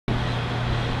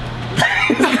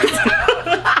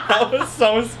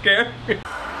so scary.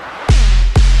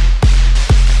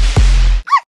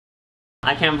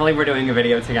 I can't believe we're doing a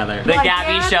video together. The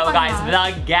Gabbie Show, guys.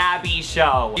 The Gabbie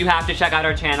Show. You have to check out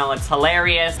her channel. It's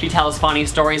hilarious. She tells funny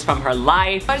stories from her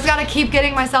life. I just gotta keep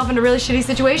getting myself into really shitty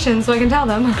situations so I can tell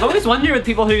them. I always wonder with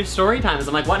people who do story times,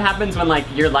 I'm like, what happens when like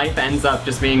your life ends up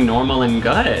just being normal and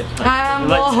good?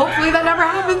 Well, hopefully that never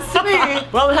happens to me.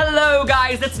 Well, hello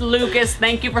guys, it's Lucas.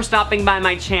 Thank you for stopping by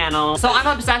my channel. So I'm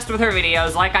obsessed with her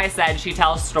videos. Like I said, she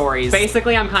tells stories.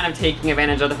 Basically, I'm kind of taking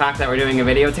advantage of the fact that we're doing a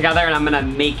video together and I'm gonna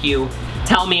make you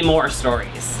tell me more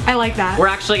stories. I like that. We're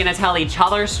actually gonna tell each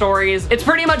other stories. It's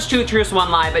pretty much 2 truths, 1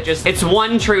 lie, but just, it's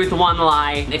 1 truth, 1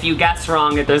 lie. If you guess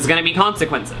wrong, there's gonna be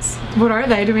consequences. What are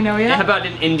they? Do we know yet? How about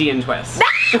an Indian twist?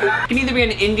 It can either be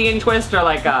an Indian twist or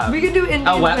like a... We can do Indian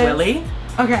a wet twist. willy.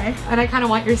 Okay, and I kind of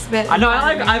want your spit. I know,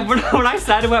 when I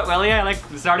said wet willy, I like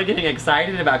started getting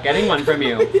excited about getting one from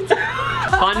you.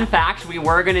 Fun fact, we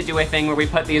were gonna do a thing where we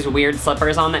put these weird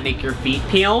slippers on that make your feet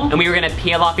peel, and we were gonna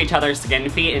peel off each other's skin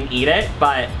feet and eat it,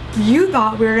 but... You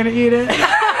thought we were gonna eat it.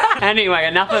 Anyway,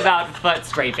 enough about foot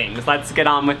scrapings. Let's get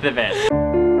on with the vid.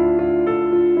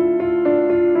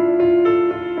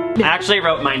 I actually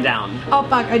wrote mine down. Oh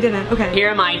fuck, I didn't. Okay. Here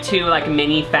are my 2 like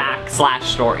mini facts /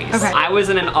 stories. Okay. I was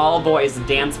in an all-boys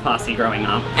dance posse growing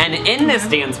up, and in this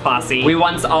dance posse, we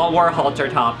once all wore halter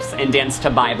tops and danced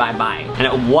to Bye Bye Bye, and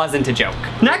it wasn't a joke.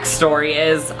 Next story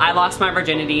is, I lost my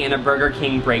virginity in a Burger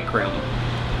King break room.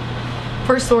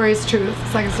 First story is truth,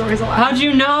 second story is a lie. How'd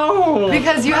you know?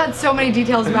 Because you had so many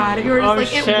details about it. You were just like,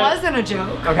 shit. It wasn't a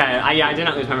joke. Okay, yeah, I did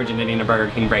not lose my virginity in a Burger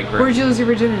King break room. Where'd you lose your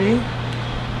virginity?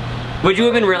 Would you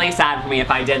have been really sad for me if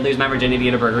I did lose my virginity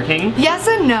at a Burger King? Yes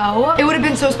and no. It would have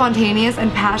been so spontaneous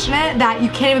and passionate that you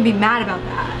can't even be mad about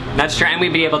that. That's true, and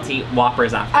we'd be able to eat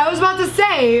Whoppers after. I was about to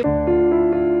say,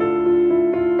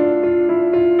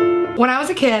 when I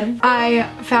was a kid, I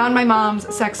found my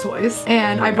mom's sex toys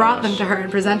and I brought them to her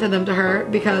and presented them to her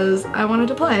because I wanted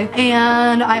to play.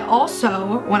 And I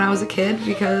also, when I was a kid,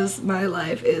 because my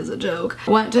life is a joke,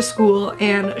 went to school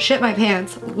and shit my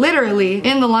pants literally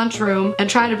in the lunchroom and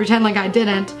tried to pretend like I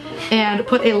didn't and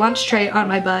put a lunch tray on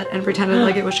my butt and pretended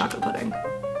like it was chocolate pudding.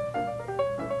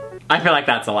 I feel like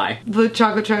that's a lie. The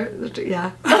chocolate tray,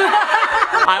 yeah.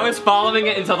 I was following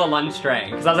it until the lunch tray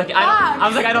because I was like,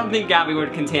 I don't think Gabbie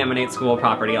would contaminate school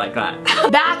property like that.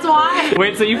 That's why.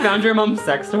 Wait, so you found your mom's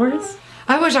sex toys?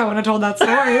 I wish I would have told that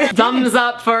story. Thumbs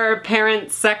up for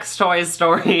parent sex toys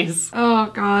stories.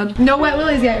 Oh God. No wet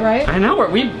willies yet, right? I know,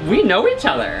 we know each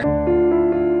other.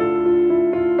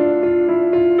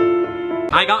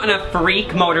 I got in a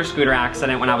freak motor scooter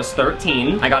accident when I was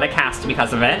 13. I got a cast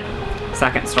because of it.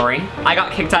 Second story. I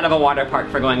got kicked out of a water park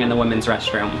for going in the women's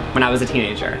restroom when I was a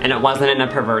teenager. And it wasn't in a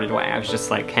perverted way. I was just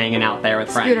like hanging out there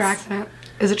with friends. Scooter accident.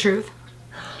 Is it truth?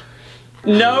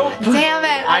 Nope. Damn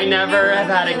it. I never have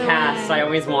had a cast. I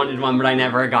always wanted one, but I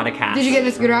never got a cast. Did you get in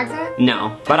a scooter accident?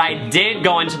 No. But I did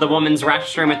go into the women's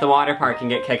restroom at the water park and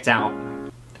get kicked out.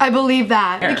 I believe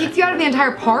that. They kicked you out of the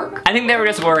entire park? I think they were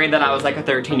just worried that I was like a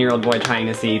 13-year-old boy trying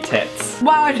to see tits.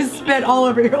 Wow, I just spit all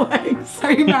over your legs.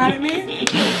 Are you mad at me?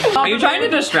 Are you trying to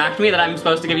distract me that I'm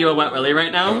supposed to give you a wet willy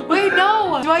right now? Wait,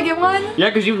 no. Do I get one? Yeah,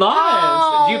 because you lost.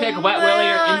 Oh, do you pick wet willy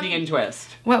or Indian twist?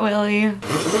 Wet willy.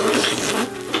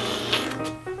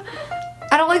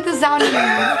 I don't like the sound of it.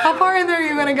 How far in there are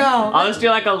you gonna go? I'll just do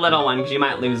like a little one because you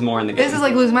might lose more in the game. This is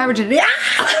like losing my virginity.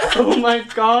 Oh my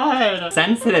God.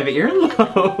 Sensitive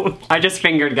earlobe. I just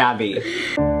fingered Gabbie.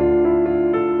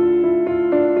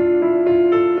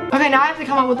 Okay, now I have to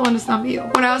come up with one to stump you.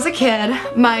 When I was a kid,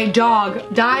 my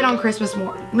dog died on Christmas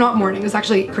morning. Not morning, it was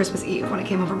actually Christmas Eve when I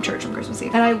came home from church on Christmas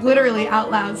Eve. And I literally out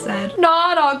loud said,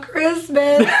 "Not on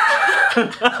Christmas."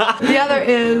 The other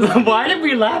is... Why did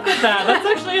we laugh at that? That's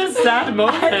actually a sad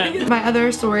moment. My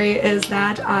other story is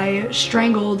that I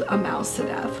strangled a mouse to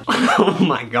death. Oh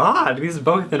my God, these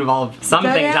both involve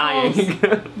something dying.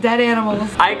 Dead animals.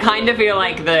 I kind of feel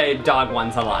like the dog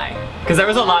one's a lie. Because there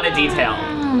was a lot of detail.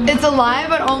 It's a lie,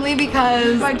 but only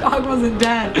because my dog wasn't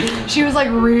dead. She was like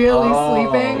really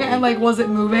sleeping and like wasn't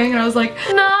moving, and I was like,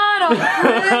 "Not on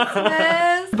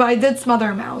Christmas." But I did smother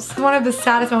a mouse. One of the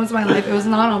saddest moments of my life. It was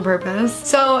not on purpose.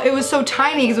 So it was so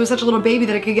tiny because it was such a little baby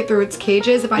that it could get through its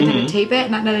cages if I didn't tape it,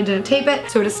 and that night I didn't tape it.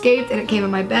 So it escaped and it came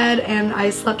in my bed and I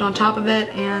slept on top of it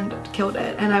and killed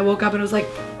it. And I woke up and it was like,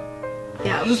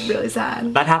 yeah, it was really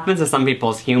sad. That happens to some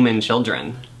people's human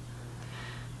children.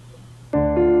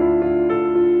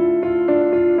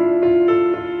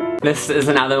 This is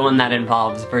another one that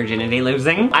involves virginity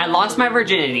losing. I lost my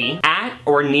virginity at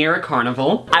or near a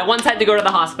carnival. I once had to go to the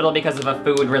hospital because of a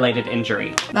food-related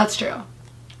injury. That's true.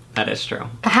 That is true.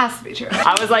 It has to be true.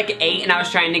 I was like 8 and I was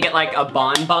trying to get like a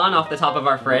bonbon off the top of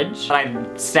our fridge. But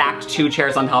I stacked 2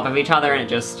 chairs on top of each other and it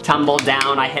just tumbled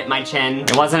down. I hit my chin.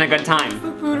 It wasn't a good time.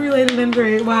 The food related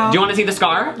injury, wow. Do you want to see the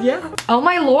scar? Yeah. Oh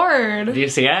my lord. Do you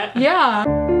see it? Yeah.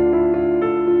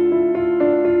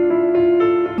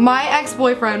 My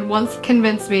ex-boyfriend once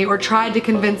convinced me, or tried to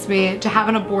convince me, to have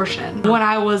an abortion when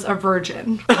I was a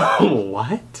virgin.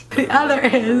 What? The other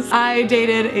is, I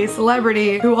dated a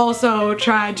celebrity who also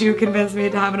tried to convince me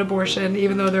to have an abortion,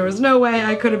 even though there was no way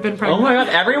I could have been pregnant. Oh my god,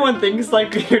 everyone thinks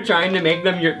like you're trying to make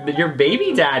them your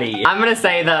baby daddy. I'm gonna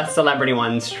say the celebrity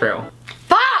one's true.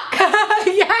 Fuck!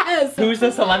 Yes! Who's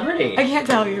the celebrity? I can't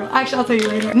tell you. Actually, I'll tell you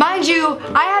later. Mind you,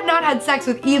 I had not had sex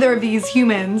with either of these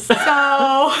humans, so...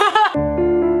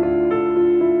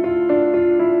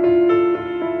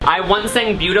 I once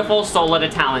sang Beautiful Soul at a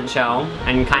talent show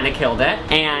and kind of killed it.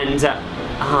 And,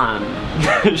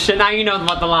 shit, now you know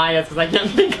what the lie is because I can't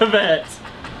think of it.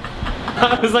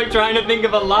 I was like trying to think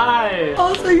of a lie.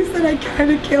 Also, you said I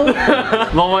kind of killed it.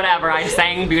 Well, whatever. I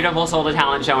sang Beautiful Soul at a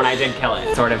talent show and I did kill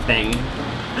it, sort of thing.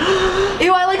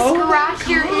 Ew, I like scratched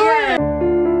your ear.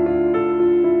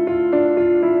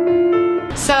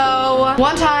 So,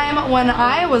 one time when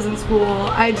I was in school,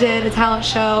 I did a talent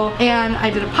show and I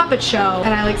did a puppet show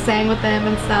and I like sang with them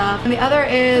and stuff. And the other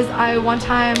is I one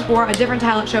time for a different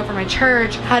talent show for my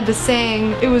church had to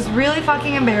sing. It was really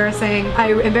fucking embarrassing.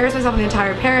 I embarrassed myself in the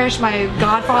entire parish. My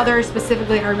godfather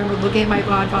specifically, I remember looking at my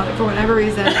godfather for whatever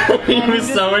reason. He was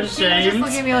so ashamed. He was just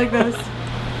looking at me like this.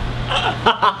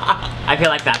 I feel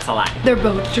like that's a lie. They're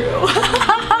both true.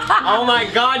 Oh my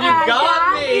god, you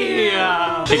got me!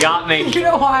 She got me. You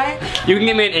know why? You can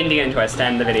give me an Indian twist to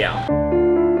end the video.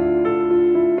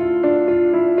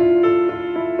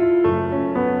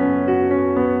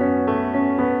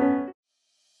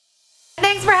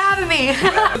 Thanks for having me.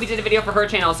 We did a video for her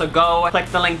channel, so go click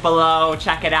the link below,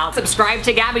 check it out. Subscribe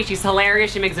to Gabbie, she's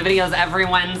hilarious. She makes videos every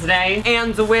Wednesday.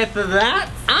 And with that,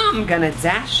 I'm gonna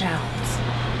dash out.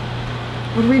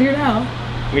 What do we do now?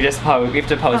 We just pose. We have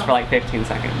to pose for like 15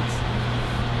 seconds.